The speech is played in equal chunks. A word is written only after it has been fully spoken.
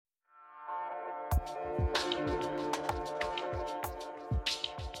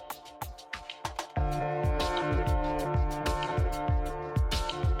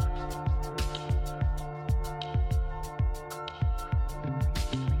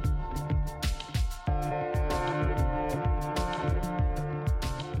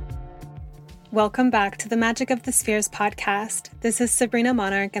Welcome back to the Magic of the Spheres podcast. This is Sabrina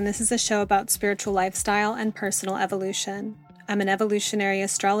Monarch, and this is a show about spiritual lifestyle and personal evolution. I'm an evolutionary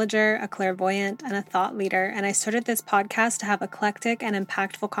astrologer, a clairvoyant, and a thought leader, and I started this podcast to have eclectic and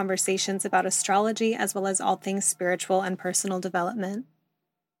impactful conversations about astrology as well as all things spiritual and personal development.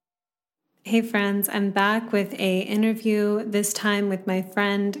 Hey friends, I'm back with an interview, this time with my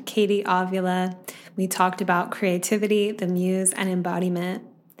friend Katie Avila. We talked about creativity, the muse, and embodiment.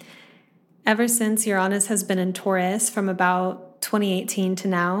 Ever since Uranus has been in Taurus from about 2018 to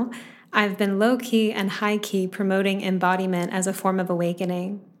now, I've been low-key and high-key promoting embodiment as a form of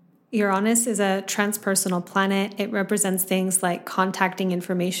awakening. Uranus is a transpersonal planet. It represents things like contacting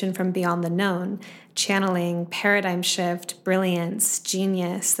information from beyond the known, channeling, paradigm shift, brilliance,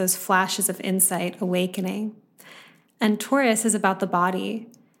 genius, those flashes of insight, awakening. And Taurus is about the body.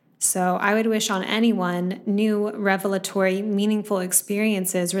 So I would wish on anyone new, revelatory, meaningful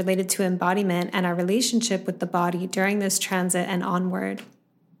experiences related to embodiment and our relationship with the body during this transit and onward.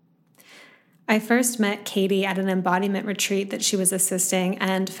 I first met Katie at an embodiment retreat that she was assisting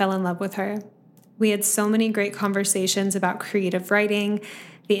and fell in love with her. We had so many great conversations about creative writing,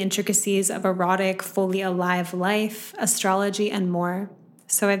 the intricacies of erotic, fully alive life, astrology, and more.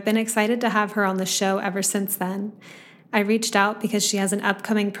 So I've been excited to have her on the show ever since then. I reached out because she has an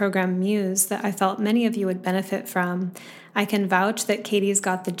upcoming program, Muse, that I felt many of you would benefit from. I can vouch that Katie's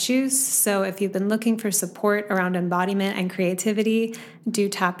got the juice, so if you've been looking for support around embodiment and creativity, do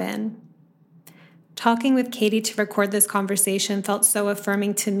tap in. Talking with Katie to record this conversation felt so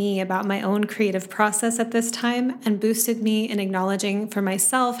affirming to me about my own creative process at this time and boosted me in acknowledging for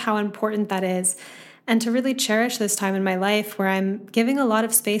myself how important that is, and to really cherish this time in my life where I'm giving a lot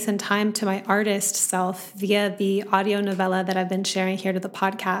of space and time to my artist self via the audio novella that I've been sharing here to the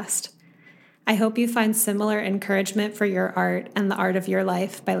podcast. I hope you find similar encouragement for your art and the art of your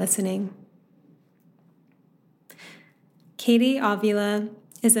life by listening. Katie Avila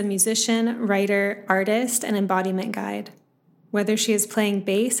is a musician, writer, artist, and embodiment guide. Whether she is playing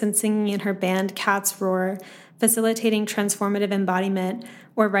bass and singing in her band Cats Roar, facilitating transformative embodiment,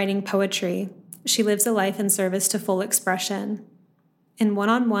 or writing poetry, she lives a life in service to full expression. In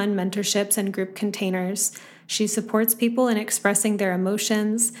one-on-one mentorships and group containers, she supports people in expressing their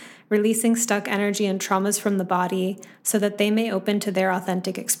emotions, releasing stuck energy and traumas from the body so that they may open to their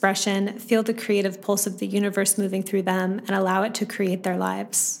authentic expression, feel the creative pulse of the universe moving through them, and allow it to create their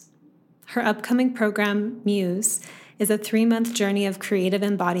lives. Her upcoming program, Muse, is a 3-month journey of creative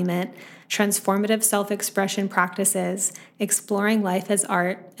embodiment, transformative self-expression practices, exploring life as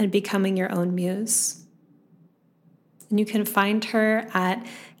art, and becoming your own muse. And you can find her at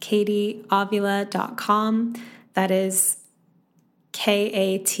katieavila.com. That is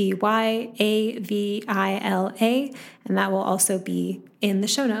KATYAVILA, and that will also be in the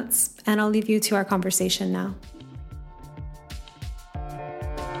show notes. And I'll leave you to our conversation now.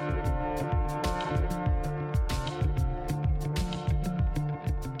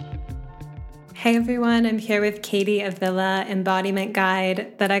 Hey everyone, I'm here with Katie Avila, embodiment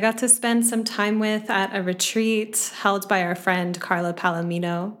guide, that I got to spend some time with at a retreat held by our friend Carla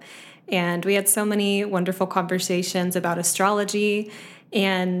Palomino. And we had so many wonderful conversations about astrology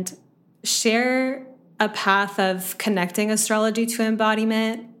and share a path of connecting astrology to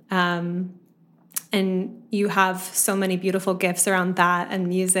embodiment. And you have so many beautiful gifts around that and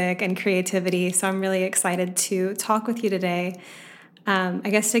music and creativity. So I'm really excited to talk with you today. I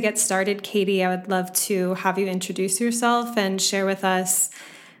guess to get started, Katie, I would love to have you introduce yourself and share with us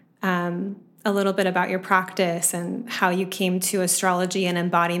a little bit about your practice and how you came to astrology and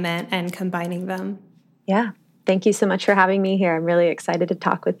embodiment and combining them. Yeah. Thank you so much for having me here. I'm really excited to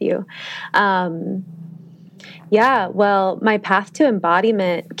talk with you. Well, my path to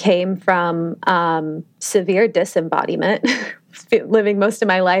embodiment came from severe disembodiment, living most of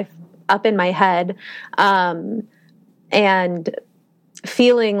my life up in my head, and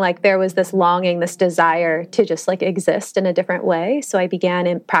feeling like there was this longing, this desire to just like exist in a different way. So I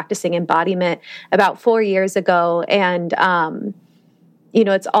began practicing embodiment about 4 years ago. And,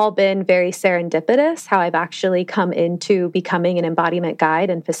 it's all been very serendipitous how I've actually come into becoming an embodiment guide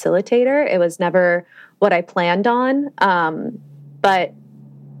and facilitator. It was never what I planned on. But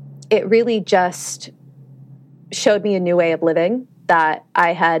it really just showed me a new way of living that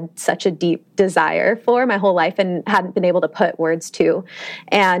I had such a deep desire for my whole life and hadn't been able to put words to.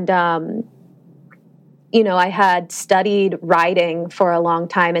 And I had studied writing for a long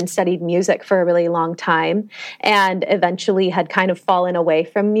time and studied music for a really long time, and eventually had kind of fallen away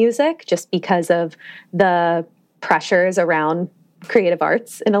from music just because of the pressures around creative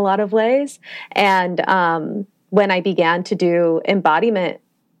arts in a lot of ways. And when I began to do embodiment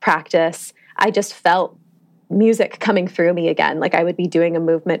practice, I just felt music coming through me again. Like I would be doing a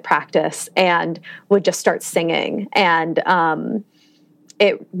movement practice and would just start singing. And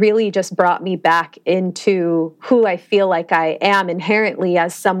it really just brought me back into who I feel like I am inherently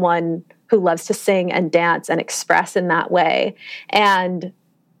as someone who loves to sing and dance and express in that way. And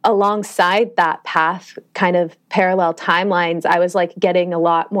alongside that path, kind of parallel timelines, I was like getting a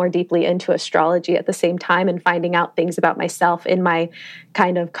lot more deeply into astrology at the same time and finding out things about myself in my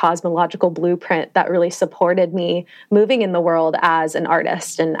kind of cosmological blueprint that really supported me moving in the world as an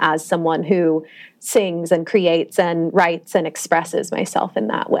artist and as someone who sings and creates and writes and expresses myself in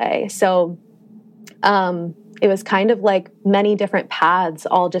that way. So it was kind of like many different paths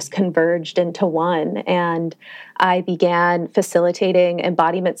all just converged into one. And I began facilitating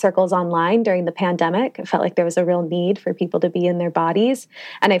embodiment circles online during the pandemic. I felt like there was a real need for people to be in their bodies.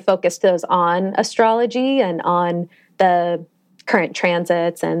 And I focused those on astrology and on the current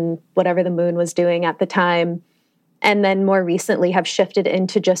transits and whatever the moon was doing at the time. And then more recently have shifted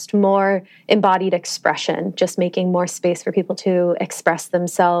into just more embodied expression, just making more space for people to express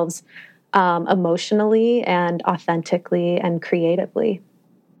themselves emotionally and authentically and creatively.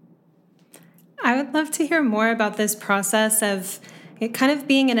 I would love to hear more about this process of it kind of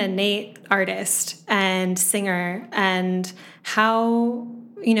being an innate artist and singer, and how,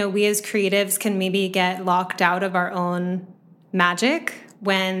 we as creatives can maybe get locked out of our own magic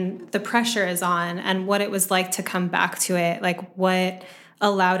when the pressure is on, and what it was like to come back to it, like what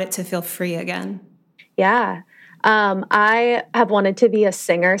allowed it to feel free again. Yeah. I have wanted to be a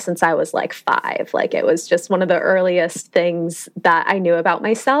singer since I was like 5. Like it was just one of the earliest things that I knew about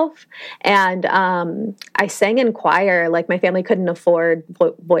myself. And I sang in choir. Like my family couldn't afford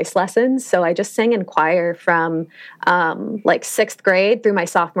voice lessons. So I just sang in choir from like 6th grade through my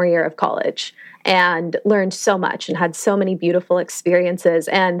sophomore year of college, and learned so much and had so many beautiful experiences.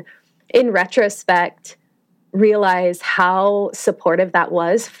 And in retrospect, realize how supportive that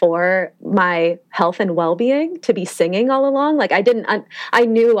was for my health and well-being to be singing all along. Like I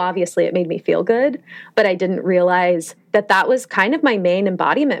knew obviously it made me feel good, but I didn't realize that was kind of my main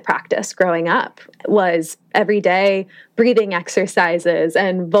embodiment practice growing up, was every day breathing exercises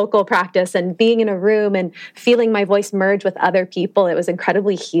and vocal practice and being in a room and feeling my voice merge with other people. It was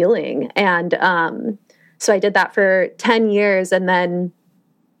incredibly healing. And so I did that for 10 years, and then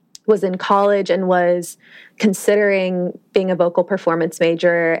was in college and was considering being a vocal performance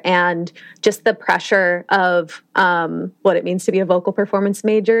major, and just the pressure of what it means to be a vocal performance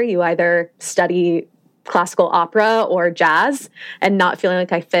major. You either study classical opera or jazz, and not feeling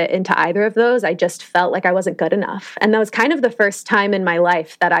like I fit into either of those. I just felt like I wasn't good enough. And that was kind of the first time in my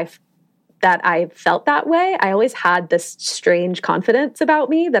life that I felt that way. I always had this strange confidence about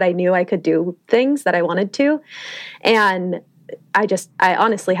me that I knew I could do things that I wanted to. And I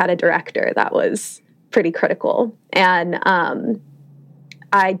honestly had a director that was pretty critical. And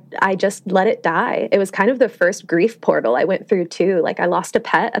I just let it die. It was kind of the first grief portal I went through too. Like I lost a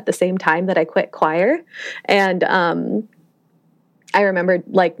pet at the same time that I quit choir. And I remember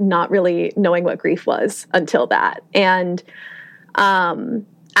like not really knowing what grief was until that. And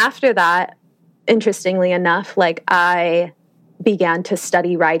after that, interestingly enough, like I began to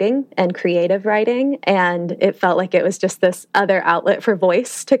study writing and creative writing, and it felt like it was just this other outlet for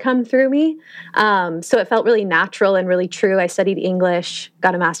voice to come through me. So it felt really natural and really true. I studied English,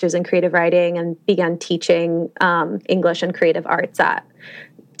 got a master's in creative writing, and began teaching English and creative arts at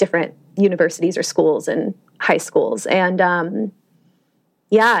different universities or schools and high schools. And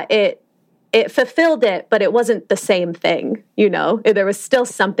it fulfilled it, but it wasn't the same thing, There was still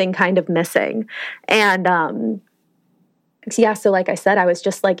something kind of missing. And so like I said, I was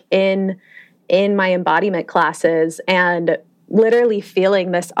just like in my embodiment classes and literally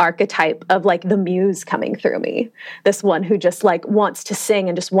feeling this archetype of like the muse coming through me, this one who just like wants to sing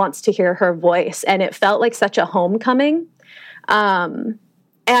and just wants to hear her voice. And it felt like such a homecoming. And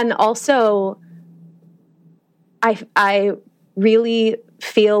also I really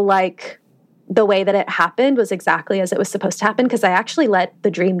feel like the way that it happened was exactly as it was supposed to happen, because I actually let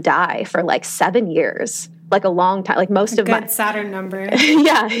the dream die for like 7 years. Like a long time, like most of my Saturn number.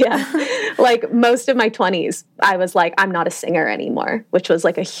 Yeah. Like most of my 20s, I was like, I'm not a singer anymore, which was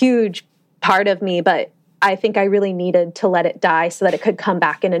like a huge part of me. But I think I really needed to let it die so that it could come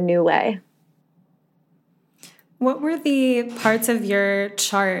back in a new way. What were the parts of your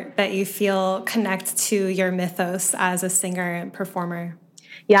chart that you feel connect to your mythos as a singer and performer?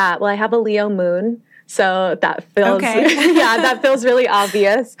 Yeah, well, I have a Leo moon, so that feels okay. yeah, that feels really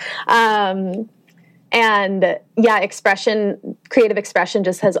obvious. And yeah, creative expression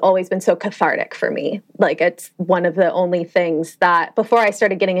just has always been so cathartic for me. Like it's one of the only things that before I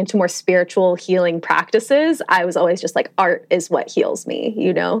started getting into more spiritual healing practices, I was always just like, art is what heals me,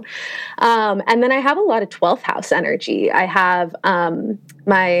 you know? And then I have a lot of 12th house energy. I have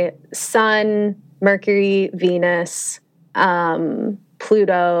my sun, Mercury, Venus,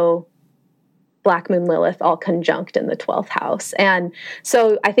 Pluto, Black Moon, Lilith, all conjunct in the 12th house. And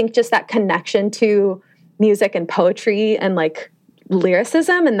so I think just that connection to music and poetry and like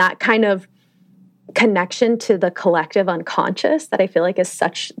lyricism and that kind of connection to the collective unconscious that I feel like is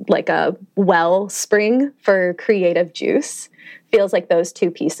such like a wellspring for creative juice feels like those two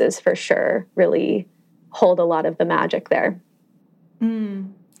pieces for sure really hold a lot of the magic there.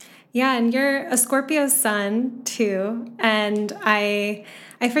 Mm. Yeah, and you're a Scorpio sun too. And I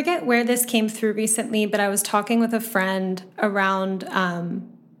forget where this came through recently, but I was talking with a friend around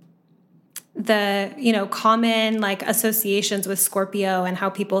the common like associations with Scorpio and how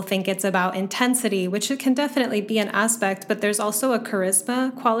people think it's about intensity, which it can definitely be an aspect, but there's also a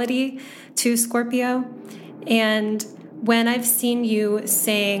charisma quality to Scorpio. And when I've seen you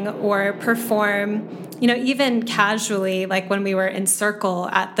sing or perform, even casually, like when we were in circle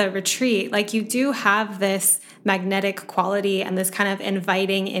at the retreat, like you do have this magnetic quality and this kind of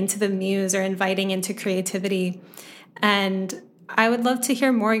inviting into the muse or inviting into creativity. And I would love to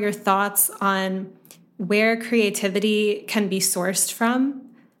hear more your thoughts on where creativity can be sourced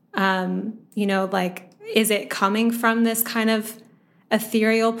from. Like, is it coming from this kind of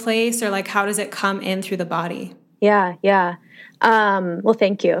ethereal place or like, how does it come in through the body? Yeah. Well,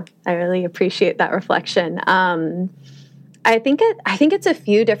 thank you. I really appreciate that reflection. I think it's a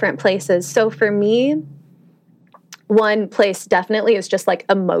few different places. So for me, one place definitely is just like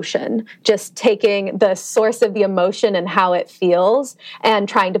emotion, just taking the source of the emotion and how it feels and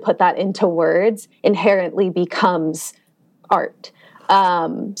trying to put that into words inherently becomes art.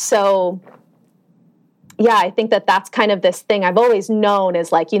 So yeah, I think that's kind of this thing I've always known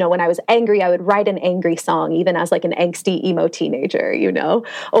is like, when I was angry, I would write an angry song, even as like an angsty emo teenager,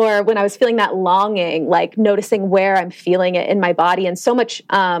 or when I was feeling that longing, like noticing where I'm feeling it in my body. And so much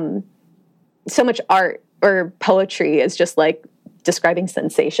art or poetry is just like describing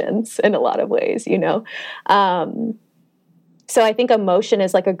sensations in a lot of ways, So I think emotion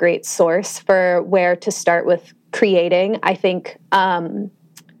is like a great source for where to start with creating. I think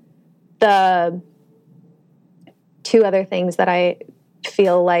the two other things that I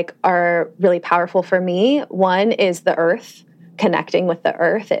feel like are really powerful for me. One is the earth, connecting with the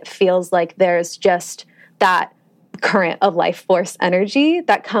earth. It feels like there's just that current of life force energy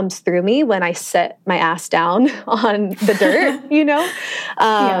that comes through me when I sit my ass down on the dirt,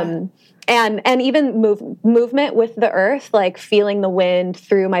 Yeah. And even movement with the earth, like feeling the wind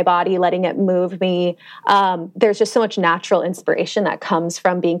through my body, letting it move me. There's just so much natural inspiration that comes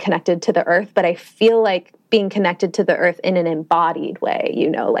from being connected to the earth. But I feel like being connected to the earth in an embodied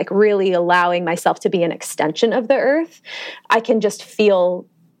way, like really allowing myself to be an extension of the earth. I can just feel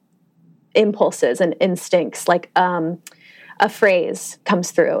impulses and instincts, like a phrase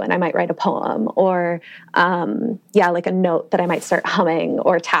comes through and I might write a poem or like a note that I might start humming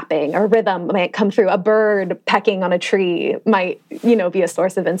or tapping, or rhythm might come through. A bird pecking on a tree might, be a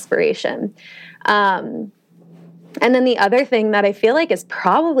source of inspiration. And then the other thing that I feel like is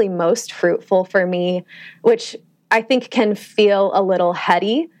probably most fruitful for me, which I think can feel a little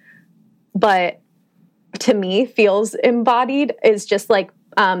heady, but to me feels embodied, is just like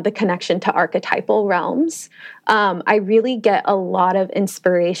the connection to archetypal realms. I really get a lot of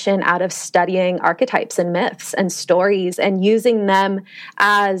inspiration out of studying archetypes and myths and stories and using them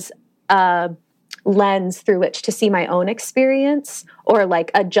as a lens through which to see my own experience or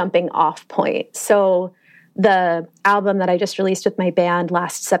like a jumping off point. So the album that I just released with my band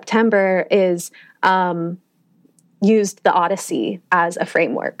last September is used the Odyssey as a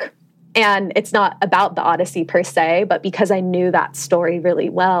framework. And it's not about the Odyssey per se, but because I knew that story really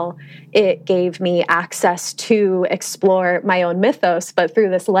well, it gave me access to explore my own mythos, but through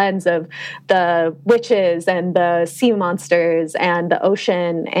this lens of the witches and the sea monsters and the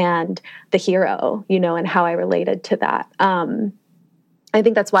ocean and the hero, and how I related to that. I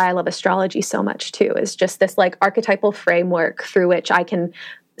think that's why I love astrology so much too, is just this like archetypal framework through which I can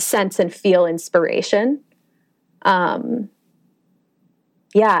sense and feel inspiration.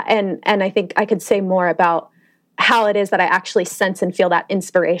 Yeah. And I think I could say more about how it is that I actually sense and feel that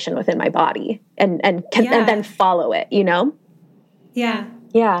inspiration within my body and can and then follow it, you know? Yeah.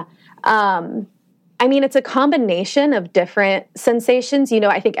 Yeah. I mean, it's a combination of different sensations. You know,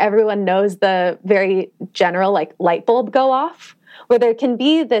 I think everyone knows the very general, like, light bulb go off, where there can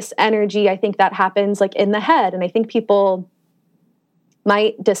be this energy, I think, that happens like in the head. And I think people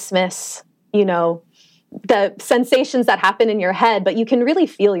might dismiss, you know, the sensations that happen in your head, but you can really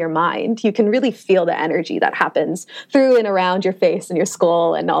feel your mind. You can really feel the energy that happens through and around your face and your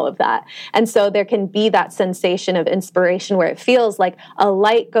skull and all of that. And so there can be that sensation of inspiration where it feels like a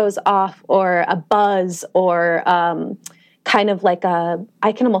light goes off or a buzz or kind of like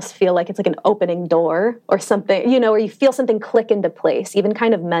I can almost feel like it's like an opening door or something, you know, where you feel something click into place, even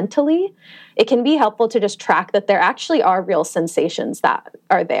kind of mentally. It can be helpful to just track that there actually are real sensations that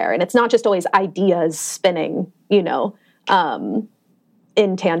are there. And it's not just always ideas spinning, you know,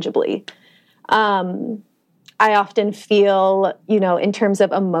 intangibly. I often feel, you know, in terms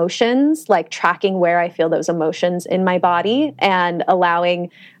of emotions, like tracking where I feel those emotions in my body and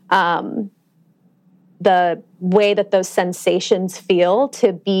allowing the way that those sensations feel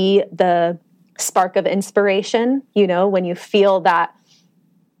to be the spark of inspiration. You know, when you feel that,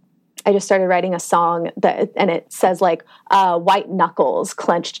 I just started writing a song and it says like white knuckles,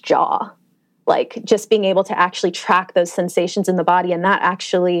 clenched jaw, like just being able to actually track those sensations in the body and that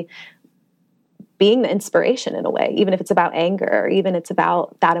actually being the inspiration in a way, even if it's about anger or even it's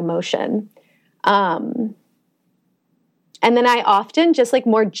about that emotion. And then I often just like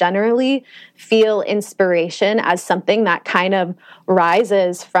more generally feel inspiration as something that kind of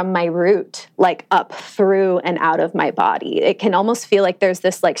rises from my root, like up through and out of my body. It can almost feel like there's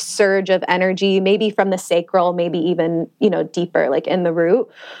this like surge of energy, maybe from the sacral, maybe even, you know, deeper, like in the root,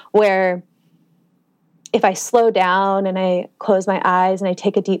 where if I slow down and I close my eyes and I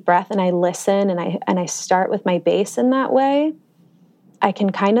take a deep breath and I listen and I start with my base in that way, I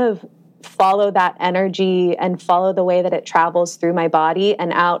can kind of follow that energy and follow the way that it travels through my body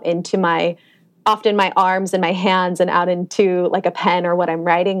and out into often my arms and my hands and out into like a pen or what I'm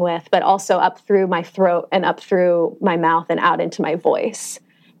writing with, but also up through my throat and up through my mouth and out into my voice.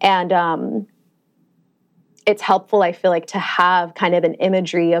 And it's helpful, I feel like, to have kind of an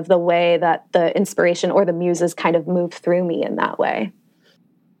imagery of the way that the inspiration or the muses kind of move through me in that way.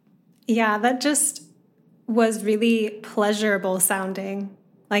 Yeah, that just was really pleasurable sounding.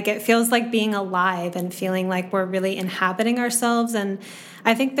 Like it feels like being alive and feeling like we're really inhabiting ourselves. And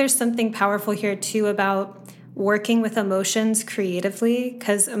I think there's something powerful here too about working with emotions creatively,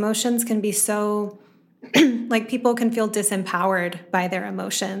 because emotions can be so, like people can feel disempowered by their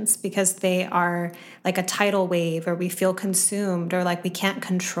emotions because they are like a tidal wave or we feel consumed or like we can't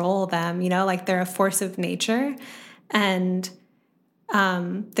control them, you know, like they're a force of nature. And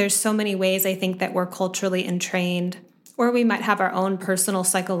there's so many ways I think that we're culturally entrained, or we might have our own personal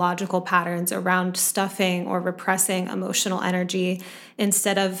psychological patterns around stuffing or repressing emotional energy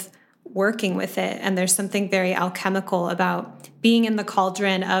instead of working with it. And there's something very alchemical about being in the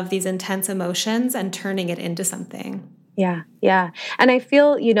cauldron of these intense emotions and turning it into something. Yeah, yeah. And I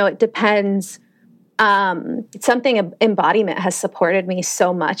feel, you know, it depends. Something embodiment has supported me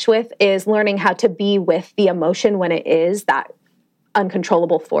so much with is learning how to be with the emotion when it is that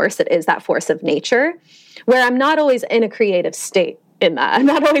uncontrollable force. It is that force of nature, where I'm not always in a creative state in that. I'm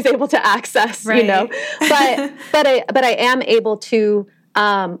not always able to access, right. You know, but I am able to,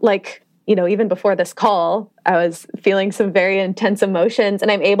 like, you know, even before this call, I was feeling some very intense emotions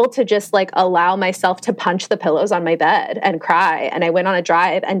and I'm able to just like allow myself to punch the pillows on my bed and cry. And I went on a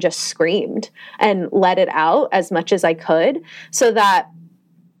drive and just screamed and let it out as much as I could so that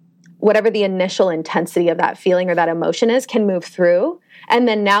whatever the initial intensity of that feeling or that emotion is can move through. And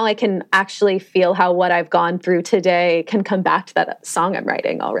then now I can actually feel how what I've gone through today can come back to that song I'm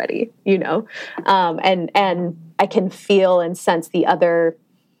writing already, you know? And I can feel and sense the other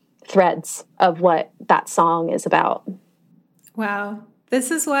threads of what that song is about. Wow. This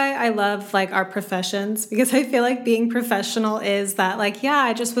is why I love like our professions, because I feel like being professional is that like, yeah,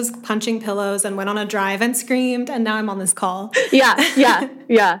 I just was punching pillows and went on a drive and screamed and now I'm on this call. Yeah.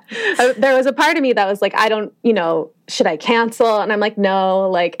 There was a part of me that was like, I don't, you know, should I cancel? And I'm like, no,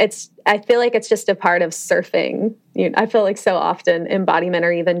 like I feel like it's just a part of surfing. You know, I feel like so often embodiment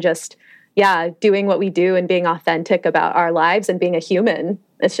or even just, doing what we do and being authentic about our lives and being a human.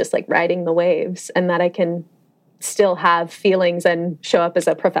 It's just like riding the waves and that I can still have feelings and show up as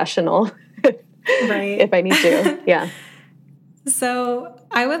a professional right. if I need to. Yeah. So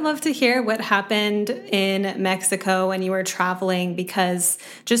I would love to hear what happened in Mexico when you were traveling, because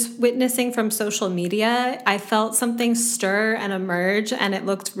just witnessing from social media, I felt something stir and emerge, and it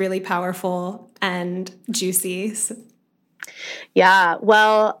looked really powerful and juicy. Yeah,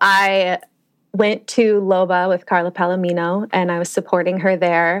 well, I went to Loba with Carla Palomino, and I was supporting her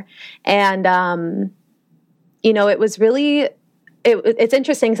there. And, it was really... It's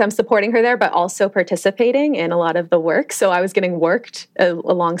interesting because I'm supporting her there, but also participating in a lot of the work. So I was getting worked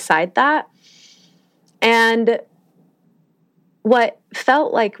alongside that. And what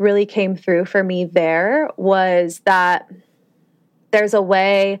felt like really came through for me there was that there's a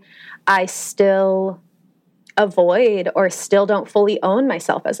way I still avoid or still don't fully own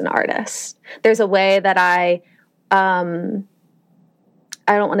myself as an artist. There's a way that I don't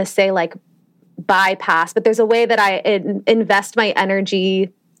want to say like bypass, but there's a way that I invest my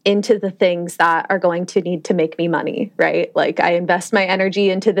energy into the things that are going to need to make me money, right? Like I invest my energy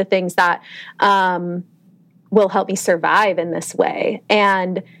into the things that will help me survive in this way.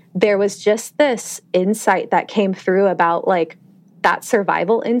 And there was just this insight that came through about like that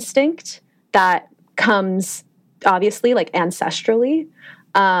survival instinct that comes obviously like ancestrally,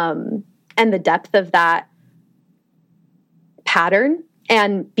 and the depth of that pattern.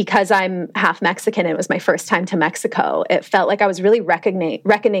 And because I'm half Mexican, it was my first time to Mexico. It felt like I was really reckoning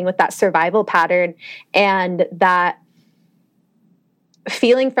with that survival pattern and that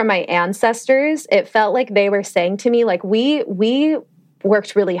feeling from my ancestors. It felt like they were saying to me, like, we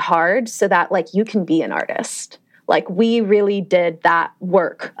worked really hard so that like you can be an artist. Like we really did that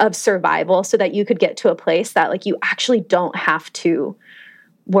work of survival so that you could get to a place that like you actually don't have to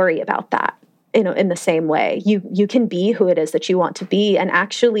worry about that. In the same way, you can be who it is that you want to be. And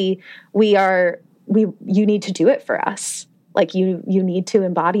actually you need to do it for us. Like you need to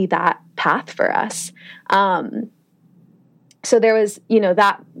embody that path for us. So there was,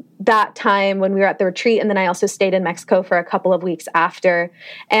 that time when we were at the retreat, and then I also stayed in Mexico for a couple of weeks after.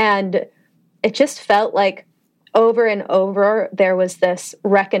 And it just felt like over and over, there was this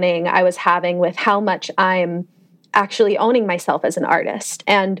reckoning I was having with how much I'm actually owning myself as an artist.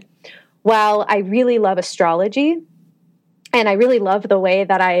 And while I really love astrology, and I really love the way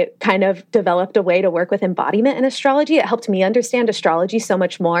that I kind of developed a way to work with embodiment in astrology, it helped me understand astrology so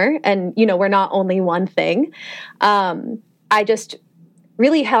much more. And, we're not only one thing. I just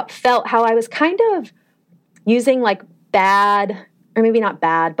really felt how I was kind of using like bad, or maybe not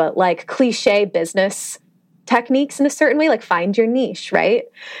bad, but like cliche business techniques in a certain way, like find your niche, right?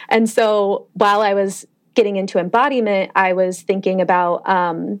 And so while I was getting into embodiment, I was thinking about,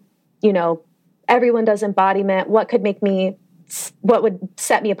 everyone does embodiment. What would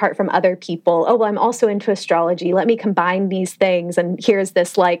set me apart from other people? Oh, well, I'm also into astrology. Let me combine these things. And here's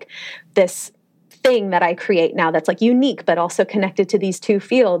this thing that I create now that's like unique, but also connected to these two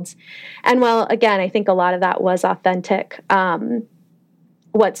fields. And well, again, I think a lot of that was authentic.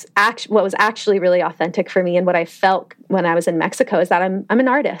 What was actually really authentic for me and what I felt when I was in Mexico is that I'm an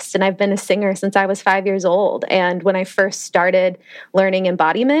artist, and I've been a singer since I was 5 years old. And when I first started learning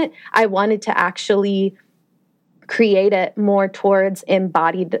embodiment, I wanted to actually create it more towards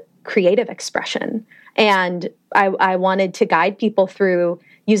embodied creative expression. And I wanted to guide people through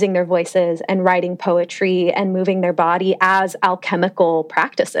using their voices and writing poetry and moving their body as alchemical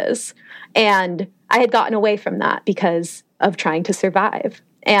practices. And I had gotten away from that because of trying to survive.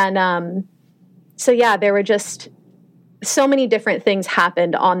 And so, yeah, there were just so many different things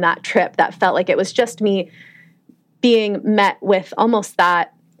happened on that trip that felt like it was just me being met with almost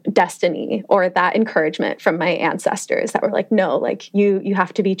that destiny or that encouragement from my ancestors that were like, no, like you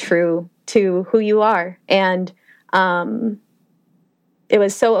have to be true to who you are. And it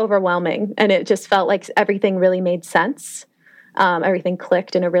was so overwhelming, and it just felt like everything really made sense. Everything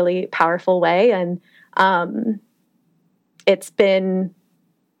clicked in a really powerful way. And it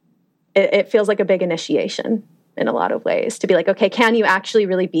feels like a big initiation in a lot of ways to be like, okay, can you actually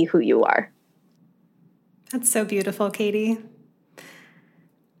really be who you are? That's so beautiful, Katie.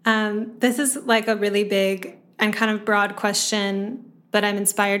 This is like a really big and kind of broad question, but I'm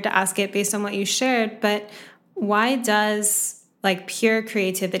inspired to ask it based on what you shared. But why does like pure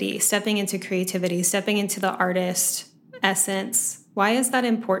creativity, stepping into the artist essence, why is that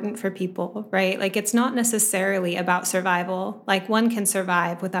important for people, right? Like it's not necessarily about survival. Like one can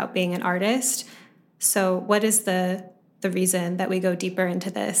survive without being an artist. So what is the reason that we go deeper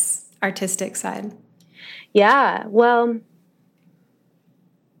into this artistic side? Yeah, well,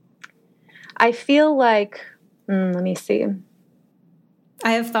 I feel like, let me see.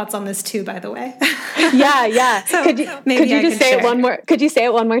 I have thoughts on this too, by the way. Yeah. So could you just say it one more? Could you say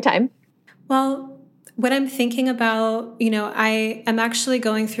it one more time? Well, What I'm thinking about, I am actually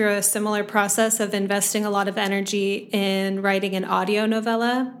going through a similar process of investing a lot of energy in writing an audio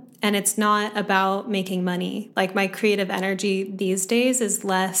novella. And it's not about making money. Like, my creative energy these days is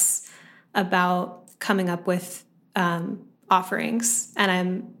less about coming up with offerings. And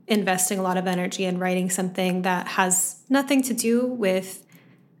I'm investing a lot of energy in writing something that has nothing to do with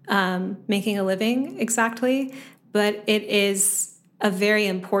making a living exactly, but it is a very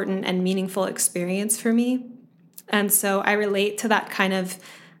important and meaningful experience for me. And so I relate to that kind of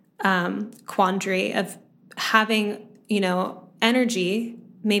quandary of having, energy.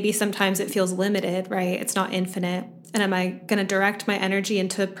 Maybe sometimes it feels limited, right? It's not infinite. And am I going to direct my energy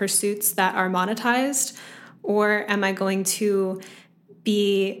into pursuits that are monetized? Or am I going to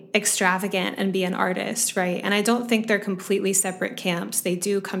be extravagant and be an artist, right? And I don't think they're completely separate camps. They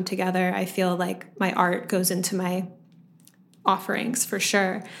do come together. I feel like my art goes into my offerings for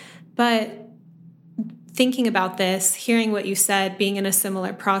sure. But thinking about this, hearing what you said, being in a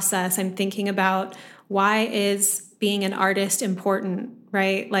similar process, I'm thinking about, why is being an artist important,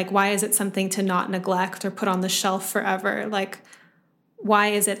 right? Like, why is it something to not neglect or put on the shelf forever? Like, why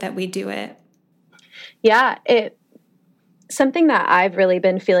is it that we do it? Yeah, something that I've really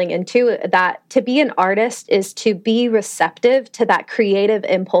been feeling into, that to be an artist is to be receptive to that creative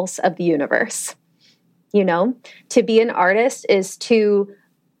impulse of the universe. To be an artist is to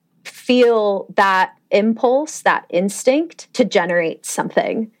feel that impulse, that instinct to generate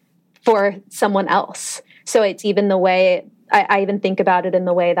something for someone else. So it's even the way I even think about it in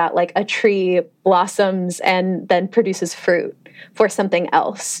the way that, like, a tree blossoms and then produces fruit for something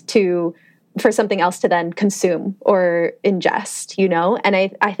else to then consume or ingest, And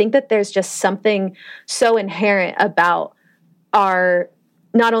I think that there's just something so inherent about our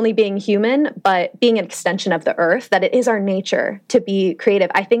not only being human, but being an extension of the earth, that it is our nature to be creative.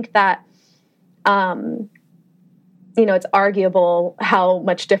 I think that, it's arguable how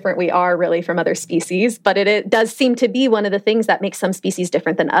much different we are really from other species, but it does seem to be one of the things that makes some species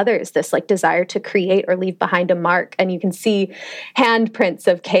different than others, this like desire to create or leave behind a mark. And you can see handprints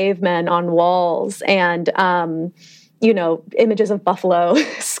of cavemen on walls and, images of buffalo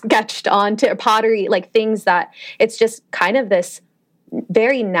sketched onto pottery, like things that it's just kind of this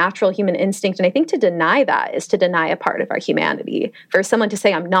very natural human instinct. And I think to deny that is to deny a part of our humanity. For someone to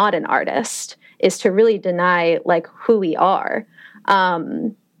say, I'm not an artist, is to really deny like who we are.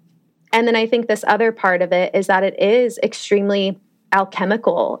 And then I think this other part of it is that it is extremely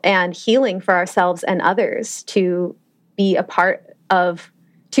alchemical and healing for ourselves and others to be a part of,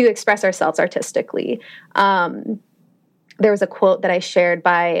 to express ourselves artistically. There was a quote that I shared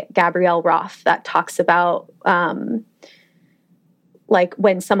by Gabrielle Roth that talks about, like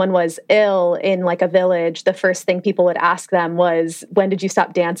when someone was ill in like a village, the first thing people would ask them was, when did you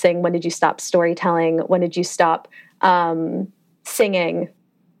stop dancing? When did you stop storytelling? When did you stop singing?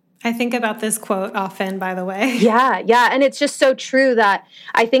 I think about this quote often, by the way. Yeah. And it's just so true that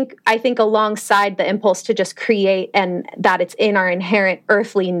I think alongside the impulse to just create, and that it's in our inherent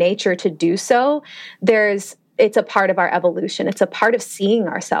earthly nature to do so, it's a part of our evolution. It's a part of seeing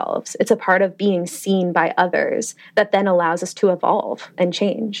ourselves. It's a part of being seen by others that then allows us to evolve and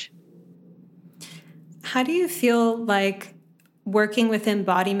change. How do you feel like working with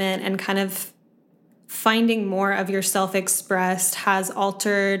embodiment and kind of finding more of yourself expressed has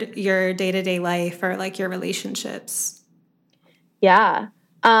altered your day-to-day life or like your relationships? Yeah.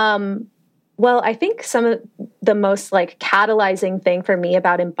 Well, I think some of the most like catalyzing thing for me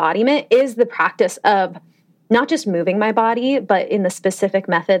about embodiment is the practice of not just moving my body, but in the specific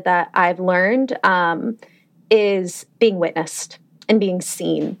method that I've learned is being witnessed and being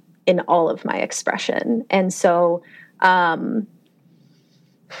seen in all of my expression. And so,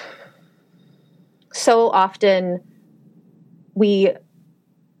 so often we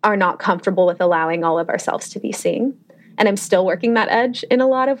are not comfortable with allowing all of ourselves to be seen. And I'm still working that edge in a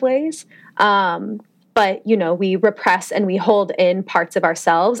lot of ways. But, we repress and we hold in parts of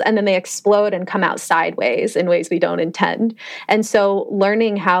ourselves, and then they explode and come out sideways in ways we don't intend. And so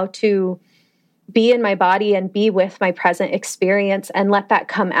learning how to be in my body and be with my present experience and let that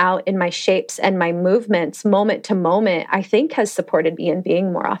come out in my shapes and my movements moment to moment, I think has supported me in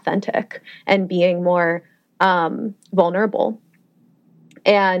being more authentic and being more vulnerable.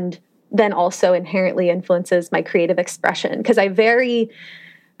 And then also inherently influences my creative expression, because I very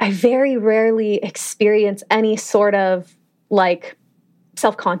rarely experience any sort of like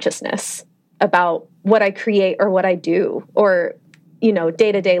self-consciousness about what I create or what I do or,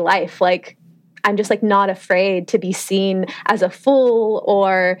 day-to-day life. Like, I'm just like not afraid to be seen as a fool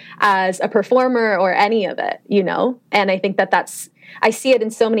or as a performer or any of it, And I think that that's I see it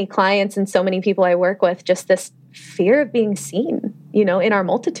in so many clients and so many people I work with, just this fear of being seen, in our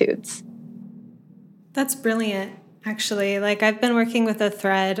multitudes. That's brilliant, actually. Like, I've been working with a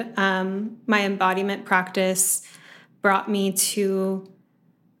thread. My embodiment practice brought me to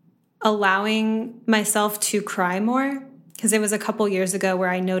allowing myself to cry more, because it was a couple years ago where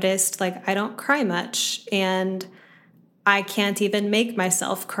I noticed, like, I don't cry much, and I can't even make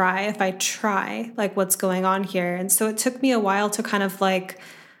myself cry if I try. Like, what's going on here? And so it took me a while to kind of like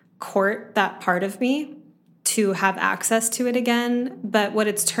court that part of me, to have access to it again. But what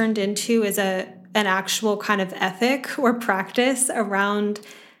it's turned into is an actual kind of ethic or practice around,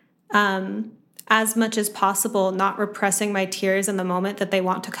 as much as possible, not repressing my tears in the moment that they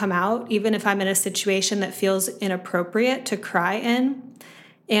want to come out, even if I'm in a situation that feels inappropriate to cry in.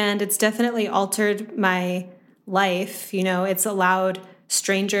 And it's definitely altered my life. It's allowed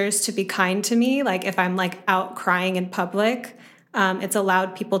strangers to be kind to me. Like, if I'm like out crying in public, it's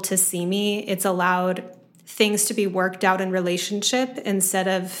allowed people to see me. It's allowed things to be worked out in relationship instead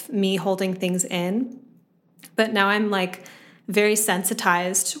of me holding things in. But now I'm like very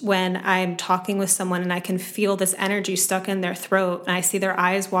sensitized when I'm talking with someone and I can feel this energy stuck in their throat, and I see their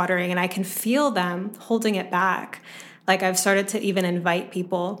eyes watering and I can feel them holding it back. Like, I've started to even invite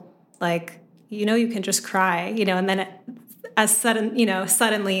people, like, you can just cry, and then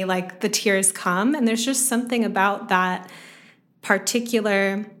suddenly like the tears come. And there's just something about that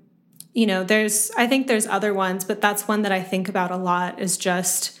particular, I think there's other ones, but that's one that I think about a lot, is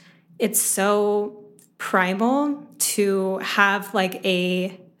just, it's so primal to have like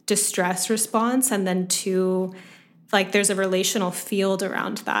a distress response, and then to like, there's a relational field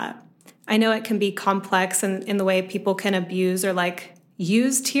around that. I know it can be complex in the way people can abuse or like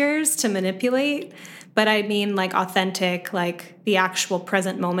use tears to manipulate, but I mean like authentic, like the actual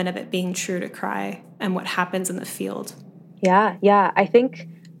present moment of it being true to cry and what happens in the field. Yeah. I think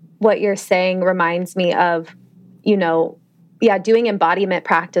what you're saying reminds me of, doing embodiment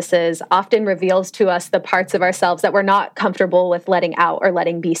practices often reveals to us the parts of ourselves that we're not comfortable with letting out or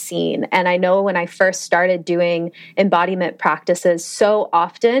letting be seen. And I know when I first started doing embodiment practices, so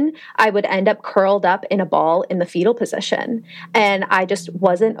often I would end up curled up in a ball in the fetal position. And I just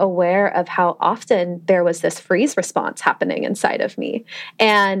wasn't aware of how often there was this freeze response happening inside of me.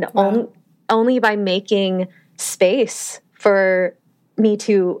 And only by making space for me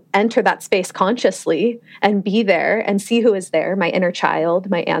to enter that space consciously and be there and see who is there, my inner child,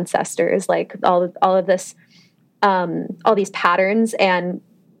 my ancestors, like all of this, all these patterns, and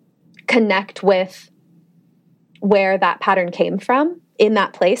connect with where that pattern came from in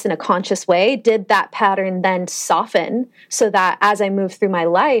that place in a conscious way. Did that pattern then soften so that as I move through my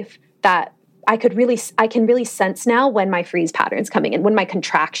life, that I can really sense now when my freeze pattern's coming in, when my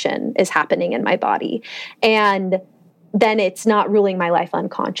contraction is happening in my body. And then it's not ruling my life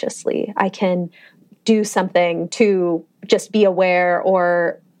unconsciously. I can do something to just be aware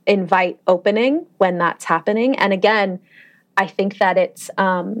or invite opening when that's happening. And again, I think that it's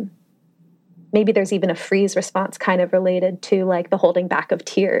maybe there's even a freeze response kind of related to like the holding back of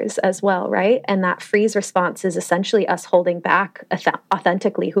tears as well, right? And that freeze response is essentially us holding back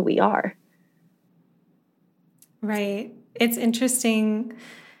authentically who we are. Right. It's interesting.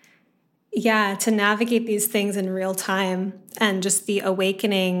 Yeah, to navigate these things in real time and just the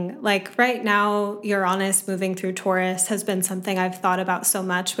awakening. Like right now, Uranus moving through Taurus has been something I've thought about so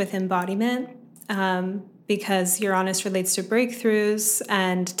much with embodiment, because Uranus relates to breakthroughs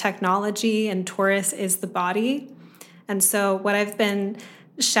and technology, and Taurus is the body. And so what I've been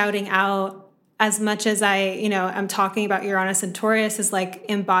shouting out, as much as I'm talking about Uranus and Taurus, is like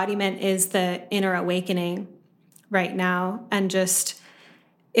embodiment is the inner awakening right now. And just,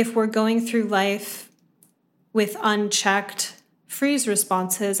 if we're going through life with unchecked freeze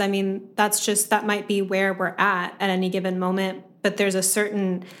responses, that might be where we're at any given moment, but there's a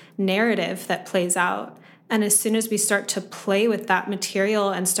certain narrative that plays out. And as soon as we start to play with that material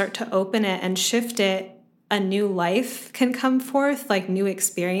and start to open it and shift it, a new life can come forth, like new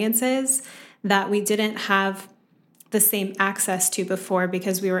experiences that we didn't have the same access to before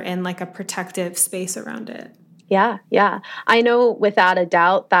because we were in like a protective space around it. Yeah. I know without a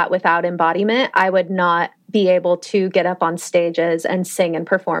doubt that without embodiment, I would not be able to get up on stages and sing and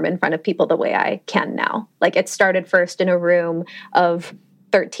perform in front of people the way I can now. Like, it started first in a room of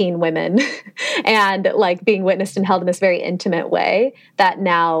 13 women and like being witnessed and held in this very intimate way that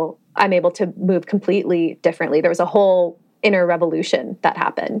now I'm able to move completely differently. There was a whole inner revolution that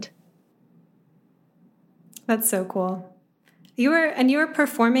happened. That's so cool. You were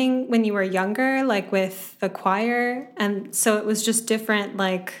performing when you were younger, like with the choir, and so it was just different,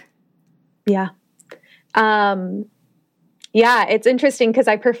 like. Yeah. Yeah, it's interesting because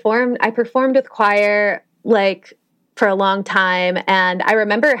I performed with choir like for a long time. And I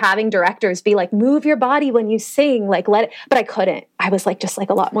remember having directors be like, move your body when you sing, like let it, but I couldn't. I was like, just like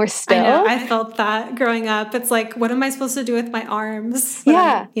a lot more still. I know, I felt that growing up. It's like, what am I supposed to do with my arms?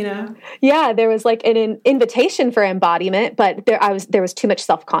 Yeah. You Yeah. There was like an invitation for embodiment, but there was too much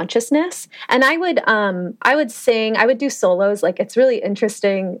self-consciousness. And I would sing, I would do solos. Like, it's really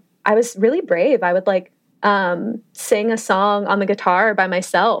interesting. I was really brave. I would like, sing a song on the guitar by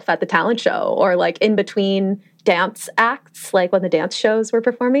myself at the talent show, or like in between dance acts, like when the dance shows were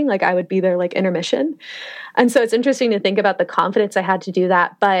performing, like I would be there like intermission. And so it's interesting to think about the confidence I had to do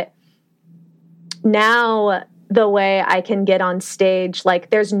that. But now the way I can get on stage, like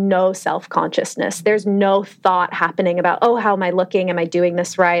there's no self-consciousness. There's no thought happening about, oh, how am I looking? Am I doing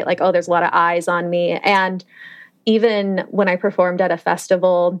this right? Like, oh, there's a lot of eyes on me. And even when I performed at a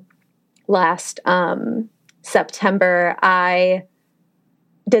festival last September, I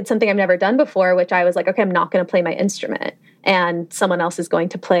did something I've never done before, which I was like, okay, I'm not going to play my instrument, and someone else is going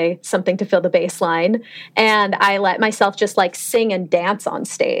to play something to fill the bass line. And I let myself just like sing and dance on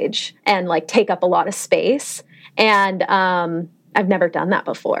stage and like take up a lot of space. And I've never done that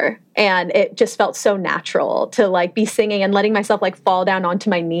before. And it just felt so natural to like be singing and letting myself like fall down onto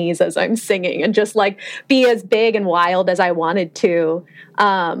my knees as I'm singing and just like be as big and wild as I wanted to.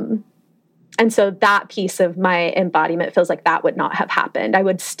 And so that piece of my embodiment feels like that would not have happened. I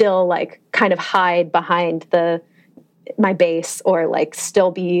would still like kind of hide behind my bass, or like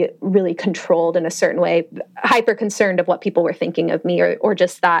still be really controlled in a certain way, hyper concerned of what people were thinking of me, or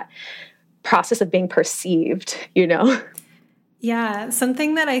just that process of being perceived, you know? Yeah,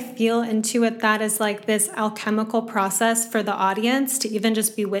 something that I feel into with that is like this alchemical process for the audience to even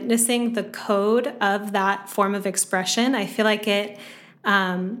just be witnessing the code of that form of expression. I feel like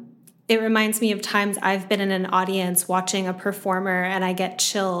it reminds me of times I've been in an audience watching a performer and I get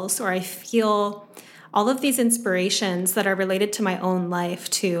chills, or I feel all of these inspirations that are related to my own life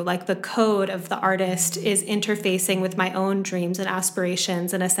too. Like the code of the artist is interfacing with my own dreams and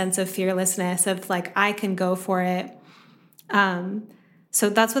aspirations, and a sense of fearlessness of like, I can go for it. So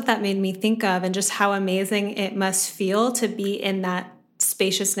that's what that made me think of, and just how amazing it must feel to be in that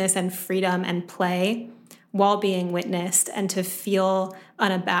spaciousness and freedom and play while being witnessed, and to feel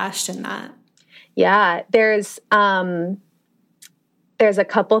unabashed in that. Yeah, there's a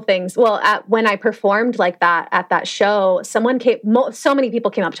couple things. Well, when I performed like that at that show, so many people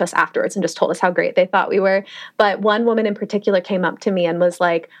came up to us afterwards and just told us how great they thought we were. But one woman in particular came up to me and was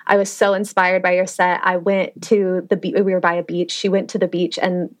like, I was so inspired by your set. I went to the beach. We were by a beach. She went to the beach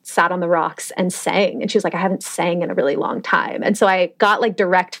and sat on the rocks and sang. And she was like, I haven't sang in a really long time. And so I got like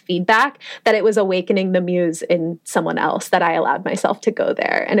direct feedback that it was awakening the muse in someone else, that I allowed myself to go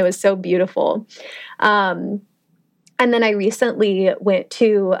there. And it was so beautiful. And then I recently went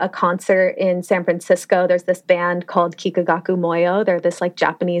to a concert in San Francisco. There's this band called Kikagaku Moyo. They're this like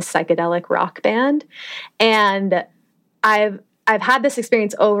Japanese psychedelic rock band. And I've had this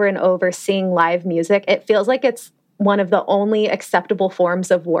experience over and over seeing live music. It feels like it's one of the only acceptable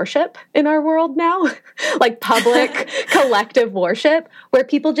forms of worship in our world now, like public collective worship, where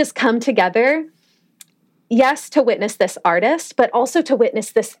people just come together, yes, to witness this artist, but also to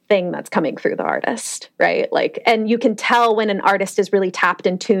witness this thing that's coming through the artist, right? Like, and you can tell when an artist is really tapped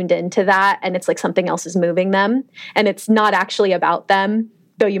and tuned into that, and it's like something else is moving them, and it's not actually about them,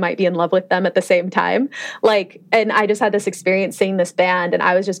 though you might be in love with them at the same time. Like, and I just had this experience seeing this band, and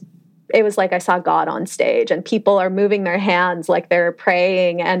it was like I saw God on stage, and people are moving their hands like they're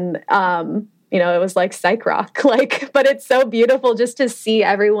praying, and it was like psych rock, like, but it's so beautiful just to see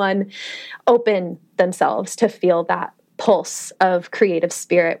everyone open themselves to feel that pulse of creative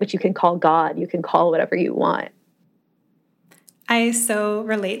spirit, which you can call God, you can call whatever you want. I so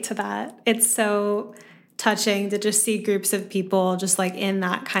relate to that. It's so touching to just see groups of people just like in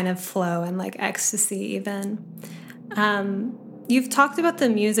that kind of flow and like ecstasy even. You've talked about the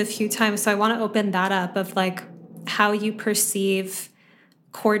muse a few times, so I want to open that up of like how you perceive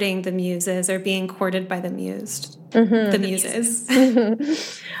courting the muses, or being courted by the muses.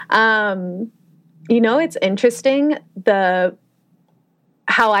 It's interesting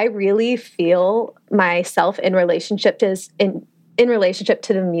how I really feel myself in relationship to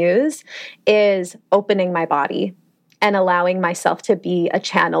the muse is opening my body and allowing myself to be a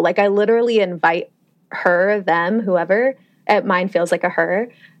channel. Like I literally invite her, them, whoever, mine feels like a her,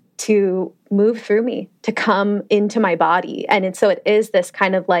 to move through me, to come into my body. And so it is this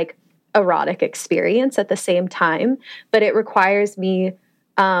kind of like erotic experience at the same time, but it requires me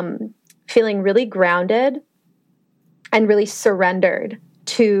feeling really grounded and really surrendered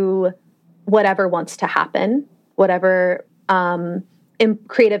to whatever wants to happen, whatever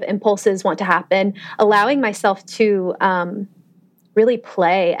creative impulses want to happen, allowing myself to really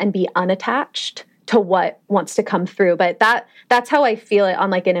play and be unattached to what wants to come through. But that's how I feel it on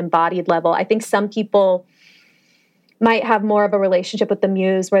like an embodied level. I think some people might have more of a relationship with the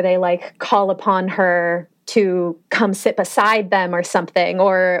muse where they like call upon her to come sit beside them or something,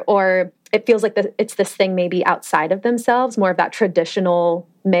 or it feels like it's this thing maybe outside of themselves, more of that traditional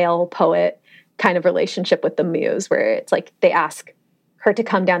male poet kind of relationship with the muse, where it's like they ask her to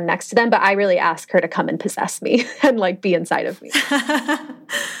come down next to them, but I really ask her to come and possess me and like be inside of me.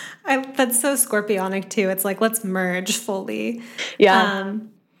 That's so Scorpionic too. It's like, let's merge fully. Yeah.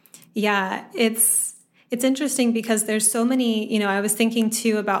 Yeah. It's interesting because there's so many, I was thinking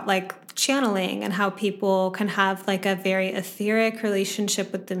too about like channeling and how people can have like a very etheric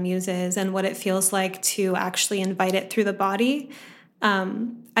relationship with the muses and what it feels like to actually invite it through the body.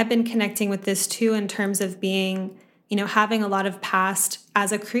 I've been connecting with this too in terms of being, having a lot of past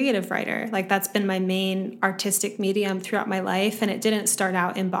as a creative writer. Like that's been my main artistic medium throughout my life. And it didn't start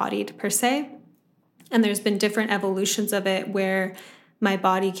out embodied per se. And there's been different evolutions of it where my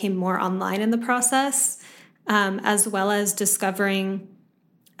body came more online in the process, as well as discovering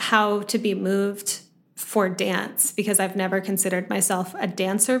how to be moved for dance, because I've never considered myself a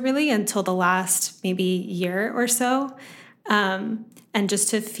dancer really until the last maybe year or so. And just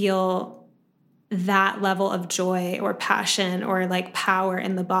to feel that level of joy or passion or like power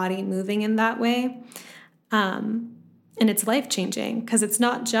in the body moving in that way. And it's life-changing because it's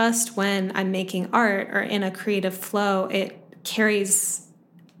not just when I'm making art or in a creative flow, it carries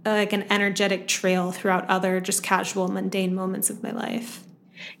like an energetic trail throughout other just casual, mundane moments of my life.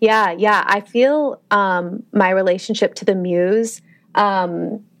 Yeah. I feel my relationship to the muse,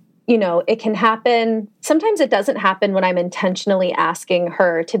 it can happen. Sometimes it doesn't happen when I'm intentionally asking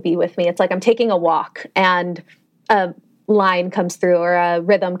her to be with me. It's like I'm taking a walk and a line comes through or a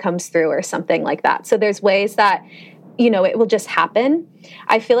rhythm comes through or something like that. So there's ways that, it will just happen.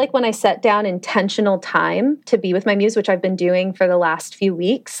 I feel like when I set down intentional time to be with my muse, which I've been doing for the last few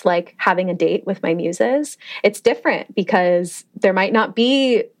weeks, like having a date with my muses, it's different because there might not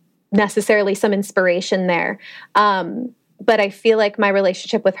be necessarily some inspiration there. But I feel like my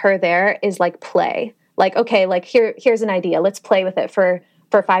relationship with her there is like play. Like, okay, like here's an idea. Let's play with it for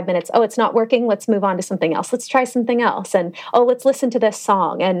 5 minutes. Oh, it's not working. Let's move on to something else. Let's try something else. And let's listen to this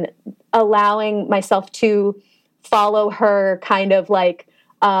song, and allowing myself to follow her kind of like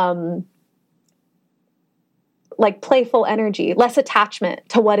playful energy, less attachment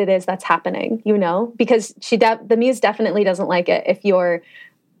to what it is that's happening, because the muse definitely doesn't like it if you're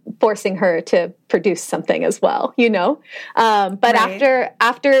forcing her to produce something as well, but right.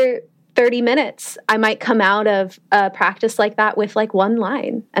 After 30 minutes, I might come out of a practice like that with like one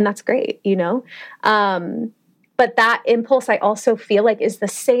line, and that's great, but that impulse I also feel like is the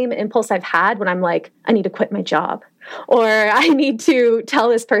same impulse I've had when I'm like, I need to quit my job, or I need to tell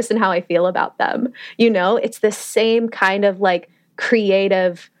this person how I feel about them. It's the same kind of like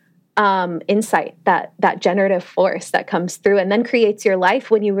creative insight, that generative force that comes through and then creates your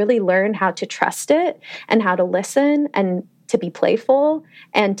life when you really learn how to trust it and how to listen and to be playful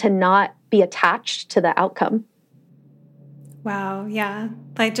and to not be attached to the outcome. Wow. Yeah.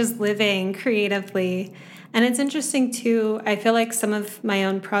 Like just living creatively. And it's interesting too. I feel like some of my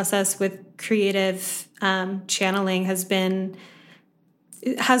own process with creative channeling has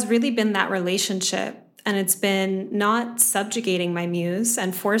really been that relationship. And it's been not subjugating my muse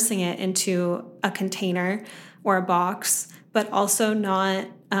and forcing it into a container or a box, but also not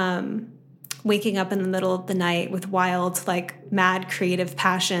waking up in the middle of the night with wild, like mad creative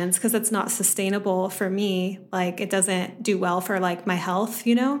passions, because it's not sustainable for me. Like it doesn't do well for like my health,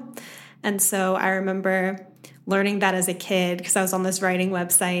 And so I remember learning that as a kid because I was on this writing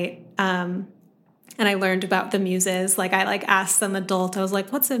website. And I learned about the muses. Like I asked some adult, I was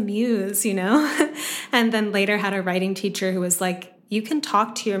like, what's a muse, And then later had a writing teacher who was like, you can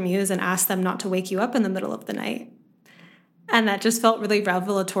talk to your muse and ask them not to wake you up in the middle of the night. And that just felt really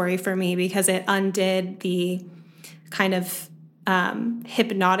revelatory for me because it undid the kind of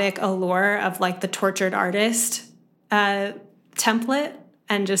hypnotic allure of like the tortured artist template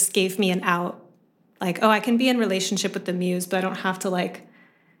and just gave me an out. Like, I can be in relationship with the muse, but I don't have to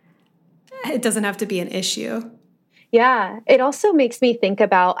it doesn't have to be an issue. Yeah. It also makes me think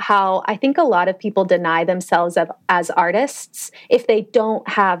about how I think a lot of people deny themselves as artists if they don't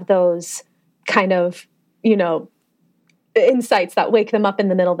have those kind of, insights that wake them up in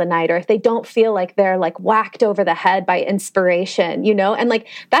the middle of the night, or if they don't feel like they're like whacked over the head by inspiration, and like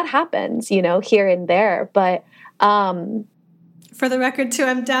that happens, here and there. But For the record, too,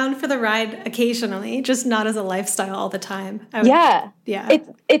 I'm down for the ride occasionally, just not as a lifestyle all the time. Yeah. Yeah.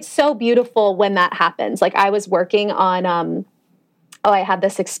 It's so beautiful when that happens. Like I was working on, I had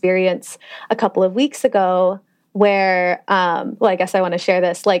this experience a couple of weeks ago where, I guess I want to share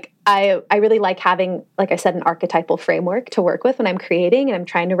this. Like I really like having, like I said, an archetypal framework to work with when I'm creating and I'm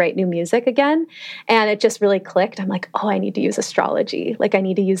trying to write new music again. And it just really clicked. I'm like, oh, I need to use astrology. Like I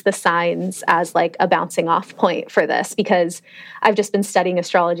need to use the signs as like a bouncing off point for this because I've just been studying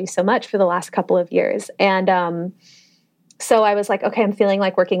astrology so much for the last couple of years. And, so I was like, okay, I'm feeling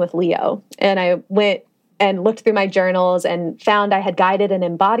like working with Leo. And I went and looked through my journals and found I had guided an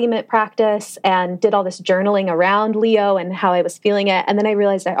embodiment practice and did all this journaling around Leo and how I was feeling it. And then I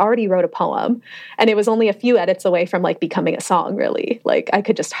realized I already wrote a poem and it was only a few edits away from like becoming a song, really. Like I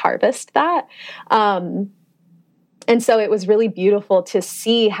could just harvest that. And so it was really beautiful to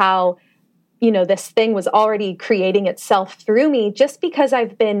see how, this thing was already creating itself through me just because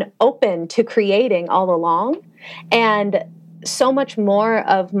I've been open to creating all along. And so much more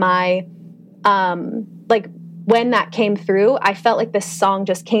of my, when that came through, I felt like this song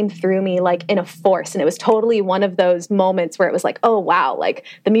just came through me like in a force. And it was totally one of those moments where it was like, oh, wow, like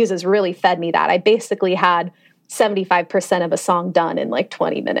the muses really fed me that. I basically had 75% of a song done in like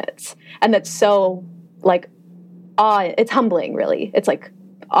 20 minutes. And that's so like awe. It's humbling, really. It's like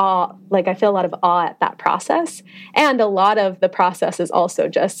awe. Like I feel a lot of awe at that process. And a lot of the process is also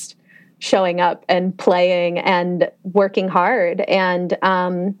just showing up and playing and working hard and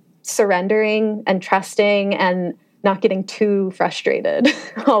surrendering and trusting and not getting too frustrated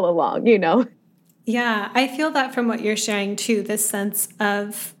all along, Yeah, I feel that from what you're sharing too, this sense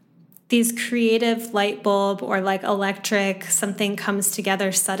of these creative light bulb or like electric, something comes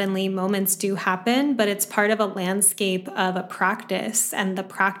together suddenly, moments do happen, but it's part of a landscape of a practice. And the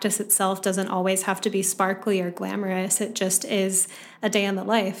practice itself doesn't always have to be sparkly or glamorous. It just is a day in the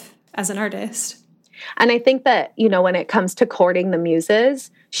life as an artist. And I think that, when it comes to courting the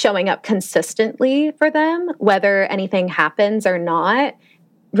muses, showing up consistently for them, whether anything happens or not,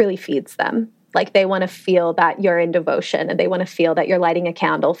 really feeds them. Like they want to feel that you're in devotion and they want to feel that you're lighting a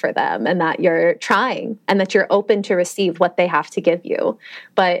candle for them and that you're trying and that you're open to receive what they have to give you.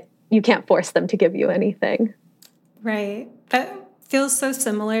 But you can't force them to give you anything. Right. That feels so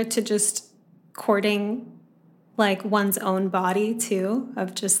similar to just courting like one's own body too,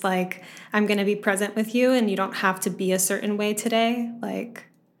 of just like, I'm going to be present with you and you don't have to be a certain way today. Like,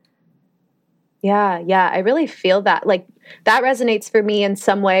 yeah, I really feel that. Like that resonates for me in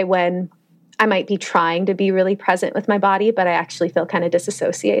some way when I might be trying to be really present with my body, but I actually feel kind of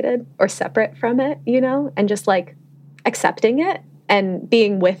disassociated or separate from it, and just like accepting it and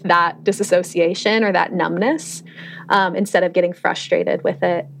being with that disassociation or that numbness instead of getting frustrated with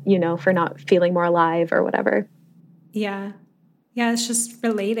it, for not feeling more alive or whatever. Yeah. Yeah, it's just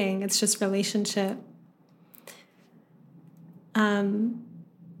relating. It's just relationship.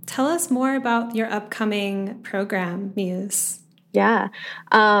 Tell us more about your upcoming program, Muse. Yeah.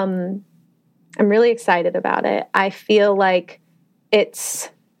 I'm really excited about it. I feel like it's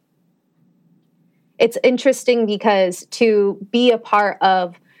interesting because to be a part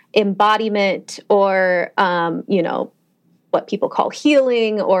of embodiment or, what people call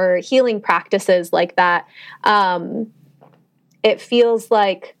healing or healing practices like that, it feels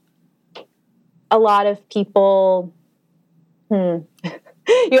like a lot of people, you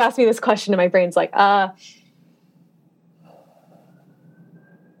asked me this question and my brain's like,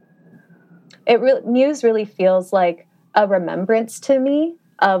 Muse really feels like a remembrance to me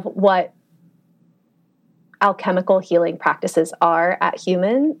of what alchemical healing practices are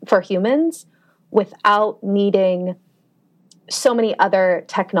for humans without needing so many other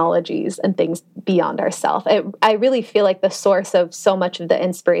technologies and things beyond ourselves. I really feel like the source of so much of the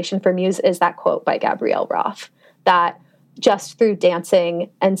inspiration for Muse is that quote by Gabrielle Roth, that just through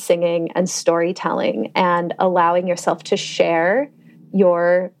dancing and singing and storytelling and allowing yourself to share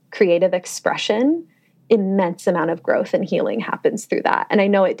your creative expression, immense amount of growth and healing happens through that. And I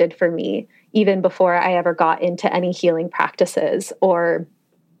know it did for me, even before I ever got into any healing practices or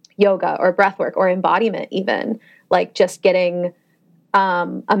yoga or breathwork or embodiment even. Like just getting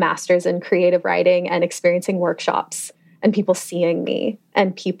a master's in creative writing and experiencing workshops and people seeing me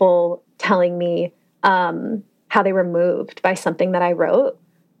and people telling me how they were moved by something that I wrote.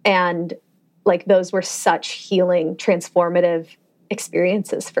 And like those were such healing, transformative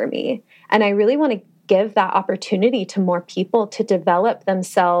experiences for me. And I really want to give that opportunity to more people to develop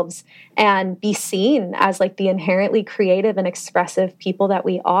themselves and be seen as like the inherently creative and expressive people that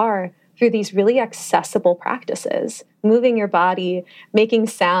we are through these really accessible practices, moving your body, making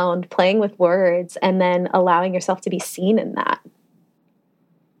sound, playing with words, and then allowing yourself to be seen in that.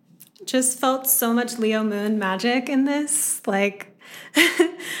 just felt so much Leo moon magic in this. Like,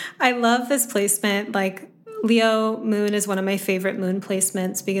 I love this placement. Like, Leo moon is one of my favorite moon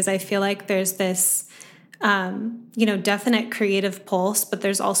placements because I feel like there's this, definite creative pulse, but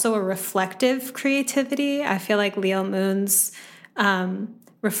there's also a reflective creativity. I feel like Leo moons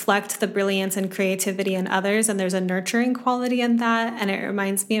reflect the brilliance and creativity in others, and there's a nurturing quality in that. And it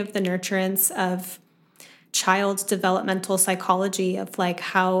reminds me of the nurturance of child's developmental psychology of like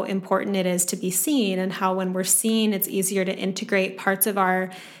how important it is to be seen, and how when we're seen, it's easier to integrate parts of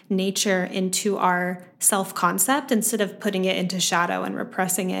our nature into our self-concept instead of putting it into shadow and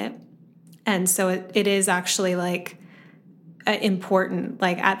repressing it. And so it is actually like important,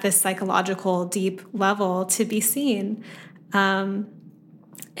 like at this psychological deep level, to be seen.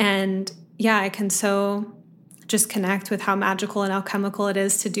 And yeah, I can so just connect with how magical and alchemical it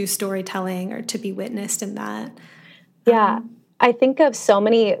is to do storytelling or to be witnessed in that. Yeah. I think of so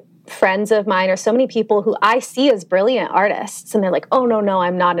many friends of mine or so many people who I see as brilliant artists, and they're like, oh, no,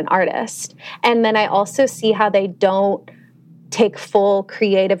 I'm not an artist. And then I also see how they don't take full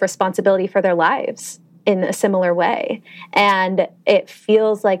creative responsibility for their lives in a similar way. And it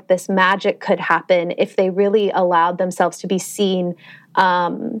feels like this magic could happen if they really allowed themselves to be seen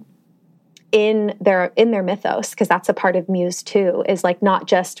in their mythos, because that's a part of Muse too, is like not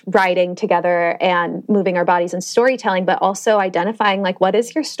just writing together and moving our bodies and storytelling, but also identifying like, what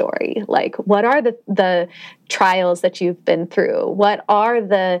is your story? Like, what are the trials that you've been through? What are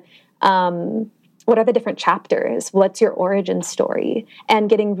the different chapters? What's your origin story? And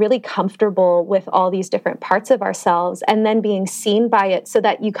getting really comfortable with all these different parts of ourselves, and then being seen by it so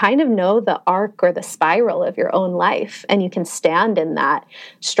that you kind of know the arc or the spiral of your own life. And you can stand in that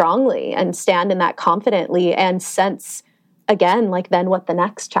strongly and stand in that confidently and sense again, like then what the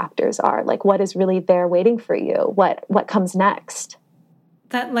next chapters are, like what is really there waiting for you, what comes next.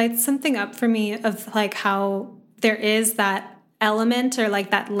 That lights something up for me of like how there is that element or like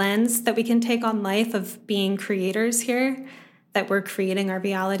that lens that we can take on life of being creators here, that we're creating our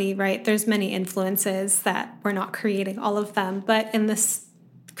reality, right? There's many influences that we're not creating all of them, but in this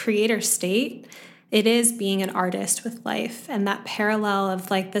creator state, it is being an artist with life. And that parallel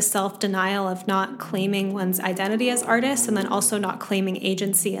of like the self-denial of not claiming one's identity as artist, and then also not claiming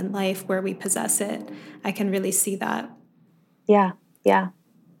agency in life where we possess it. I can really see that. Yeah.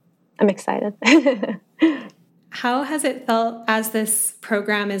 I'm excited. How has it felt as this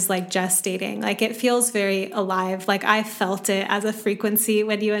program is like gestating? Like it feels very alive. Like I felt it as a frequency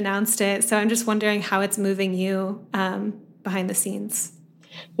when you announced it. So I'm just wondering how it's moving you behind the scenes.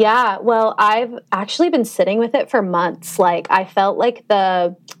 Yeah, well, I've actually been sitting with it for months. Like I felt like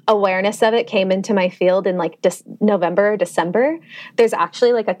the awareness of it came into my field in like November or December. There's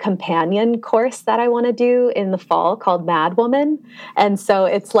actually like a companion course that I want to do in the fall called Mad Woman. And so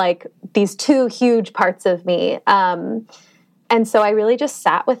it's like these two huge parts of me. And so I really just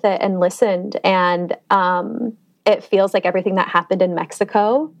sat with it and listened. And it feels like everything that happened in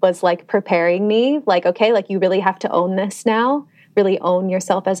Mexico was like preparing me. Like, okay, like you really have to own this now. Really own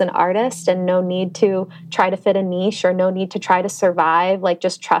yourself as an artist, and no need to try to fit a niche or no need to try to survive. Like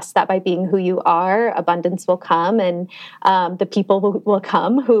just trust that by being who you are, abundance will come, and the people will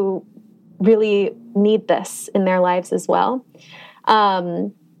come who really need this in their lives as well.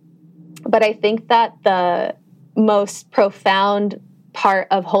 But I think that the most profound part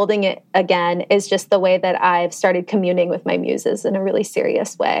of holding it again is just the way that I've started communing with my muses in a really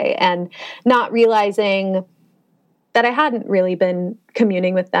serious way, and not realizing that I hadn't really been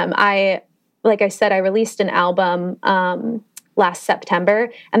communing with them. Like I said, I released an album last September,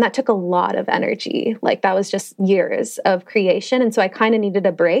 and that took a lot of energy. Like that was just years of creation. And so I kind of needed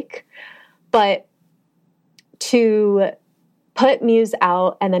a break. But to put Muse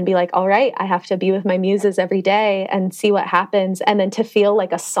out and then be like, all right, I have to be with my muses every day and see what happens. And then to feel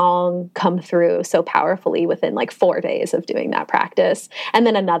like a song come through so powerfully within like 4 days of doing that practice. And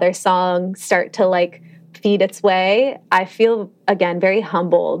then another song start to like feed its way. I feel, again, very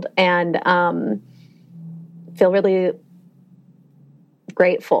humbled and feel really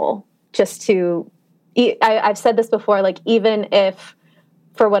grateful just to, I've said this before, like even if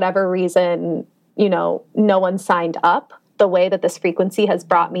for whatever reason, no one signed up, the way that this frequency has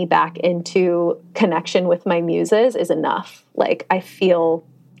brought me back into connection with my muses is enough. Like I feel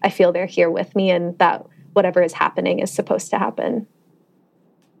they're here with me, and that whatever is happening is supposed to happen.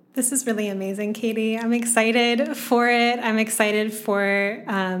 This is really amazing, Katie. I'm excited for it. I'm excited for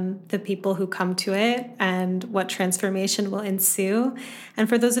the people who come to it and what transformation will ensue. And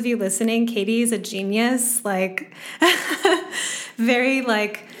for those of you listening, Katie is a genius, like very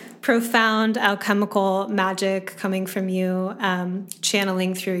like profound alchemical magic coming from you,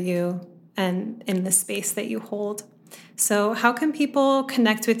 channeling through you and in the space that you hold. So how can people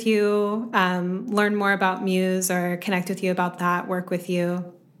connect with you, learn more about Muse or connect with you about that, work with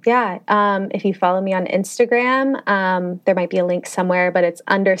you? Yeah. If you follow me on Instagram, there might be a link somewhere, but it's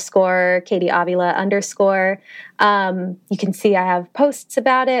 _ Katie Avila _ you can see I have posts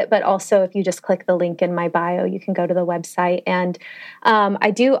about it, but also if you just click the link in my bio, you can go to the website. And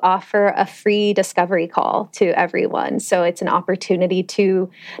I do offer a free discovery call to everyone. So it's an opportunity to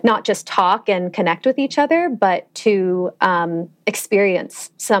not just talk and connect with each other, but to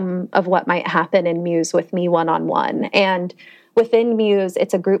experience some of what might happen in Muse with me one-on-one. And within Muse,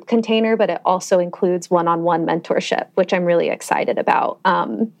 it's a group container, but it also includes one-on-one mentorship, which I'm really excited about,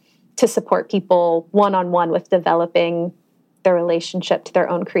 to support people one-on-one with developing their relationship to their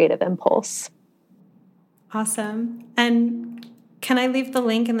own creative impulse. Awesome. And can I leave the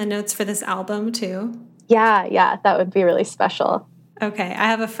link in the notes for this album too? Yeah, that would be really special. Okay. I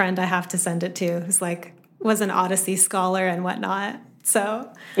have a friend I have to send it to who's was an Odyssey scholar and whatnot.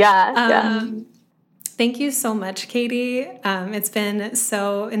 So yeah. Thank you so much, Katie. It's been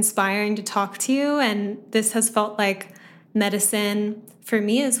so inspiring to talk to you, and this has felt like medicine for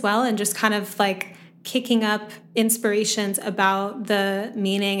me as well, and just kind of kicking up inspirations about the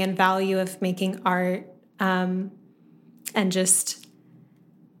meaning and value of making art, and just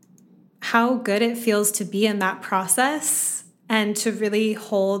how good it feels to be in that process and to really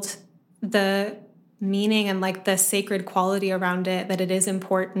hold the meaning and the sacred quality around it, that it is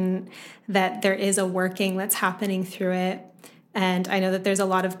important, that there is a working that's happening through it. And I know that there's a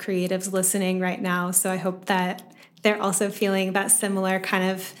lot of creatives listening right now, so I hope that they're also feeling that similar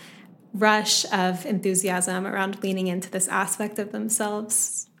kind of rush of enthusiasm around leaning into this aspect of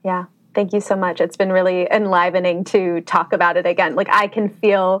themselves. Yeah. Thank you so much. It's been really enlivening to talk about it again. I can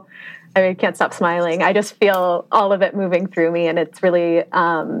feel, I can't stop smiling. I just feel all of it moving through me, and it's really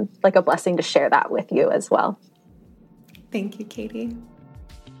a blessing to share that with you as well. Thank you, Katie.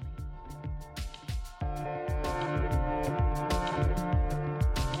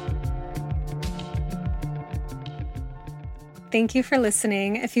 Thank you for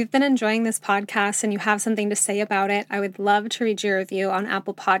listening. If you've been enjoying this podcast and you have something to say about it, I would love to read your review on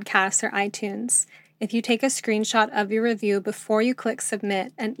Apple Podcasts or iTunes. If you take a screenshot of your review before you click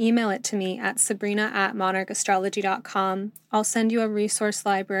submit and email it to me at sabrina@monarchastrology.com, I'll send you a resource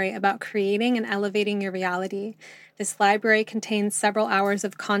library about creating and elevating your reality. This library contains several hours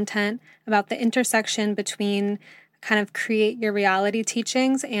of content about the intersection between kind of create your reality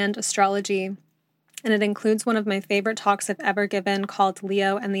teachings and astrology. And it includes one of my favorite talks I've ever given called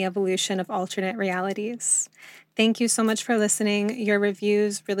Leo and the Evolution of Alternate Realities. Thank you so much for listening. Your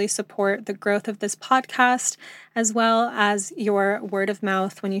reviews really support the growth of this podcast, as well as your word of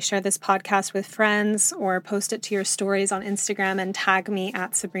mouth when you share this podcast with friends or post it to your stories on Instagram and tag me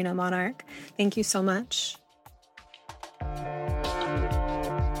at Sabrina Monarch. Thank you so much.